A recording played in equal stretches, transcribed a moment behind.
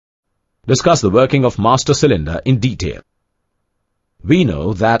discuss the working of master cylinder in detail. We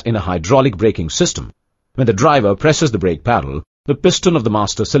know that in a hydraulic braking system, when the driver presses the brake pedal, the piston of the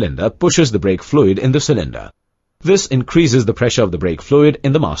master cylinder pushes the brake fluid in the cylinder. This increases the pressure of the brake fluid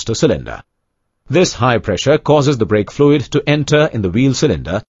in the master cylinder. This high pressure causes the brake fluid to enter in the wheel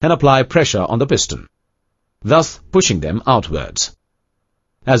cylinder and apply pressure on the piston, thus pushing them outwards.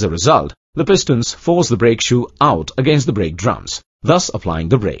 As a result, the pistons force the brake shoe out against the brake drums, thus applying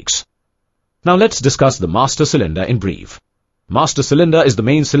the brakes. Now let's discuss the master cylinder in brief. Master cylinder is the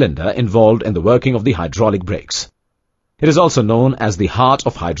main cylinder involved in the working of the hydraulic brakes. It is also known as the heart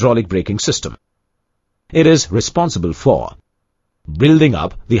of hydraulic braking system. It is responsible for building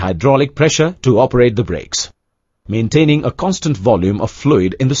up the hydraulic pressure to operate the brakes, maintaining a constant volume of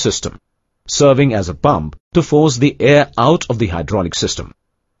fluid in the system, serving as a pump to force the air out of the hydraulic system.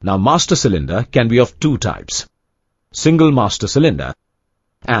 Now, master cylinder can be of two types: single master cylinder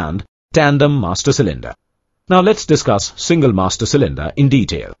and tandem master cylinder. Now let's discuss single master cylinder in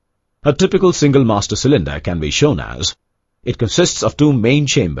detail. A typical single master cylinder can be shown as: it consists of two main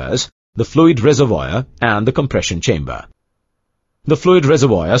chambers, the fluid reservoir and the compression chamber. The fluid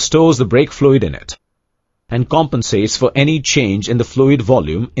reservoir stores the brake fluid in it and compensates for any change in the fluid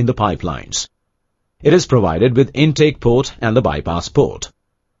volume in the pipelines. It is provided with intake port and the bypass port.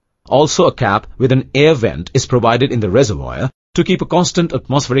 Also, a cap with an air vent is provided in the reservoir to keep a constant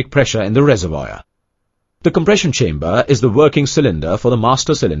atmospheric pressure in the reservoir. The compression chamber is the working cylinder for the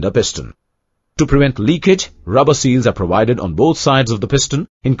master cylinder piston. To prevent leakage, rubber seals are provided on both sides of the piston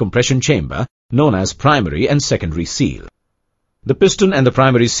in compression chamber, known as primary and secondary seal. The piston and the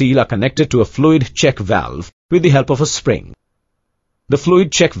primary seal are connected to a fluid check valve with the help of a spring. The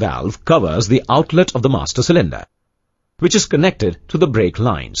fluid check valve covers the outlet of the master cylinder, which is connected to the brake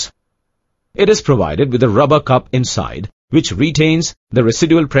lines. It is provided with a rubber cup inside, which retains the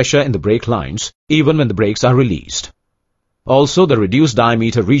residual pressure in the brake lines even when the brakes are released. Also, the reduced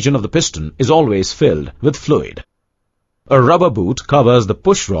diameter region of the piston is always filled with fluid. A rubber boot covers the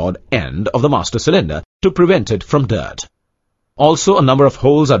push rod end of the master cylinder to prevent it from dirt. Also, a number of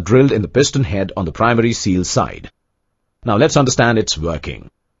holes are drilled in the piston head on the primary seal side. Now let's understand its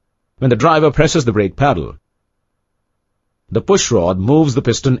working. When the driver presses the brake pedal, the push rod moves the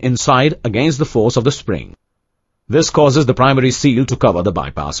piston inside against the force of the spring. This causes the primary seal to cover the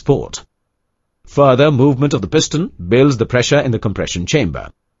bypass port. Further movement of the piston builds the pressure in the compression chamber.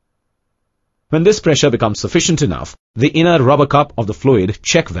 When this pressure becomes sufficient enough, the inner rubber cup of the fluid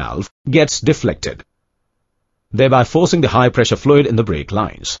check valve gets deflected, thereby forcing the high-pressure fluid in the brake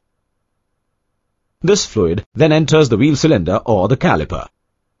lines. This fluid then enters the wheel cylinder or the caliper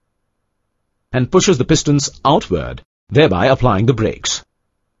and pushes the pistons outward, thereby applying the brakes.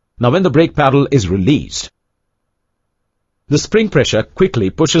 Now, when the brake pedal is released, the spring pressure quickly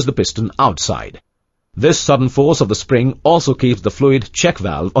pushes the piston outside. This sudden force of the spring also keeps the fluid check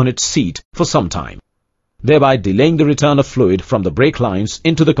valve on its seat for some time, thereby delaying the return of fluid from the brake lines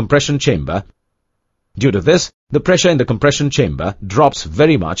into the compression chamber. Due to this, the pressure in the compression chamber drops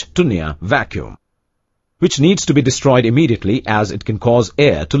very much to near vacuum, which needs to be destroyed immediately as it can cause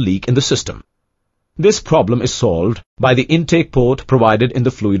air to leak in the system. This problem is solved by the intake port provided in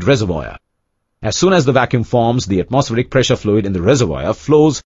the fluid reservoir. As soon as the vacuum forms, the atmospheric pressure fluid in the reservoir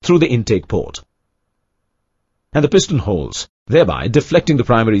flows through the intake port and the piston holes, thereby deflecting the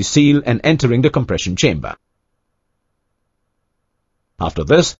primary seal and entering the compression chamber. After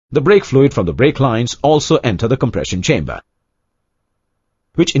this, the brake fluid from the brake lines also enter the compression chamber,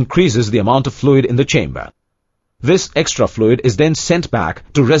 which increases the amount of fluid in the chamber. This extra fluid is then sent back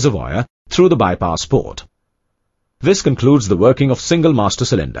to reservoir through the bypass port. This concludes the working of single master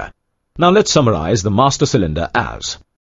cylinder. Now let's summarize the master cylinder as: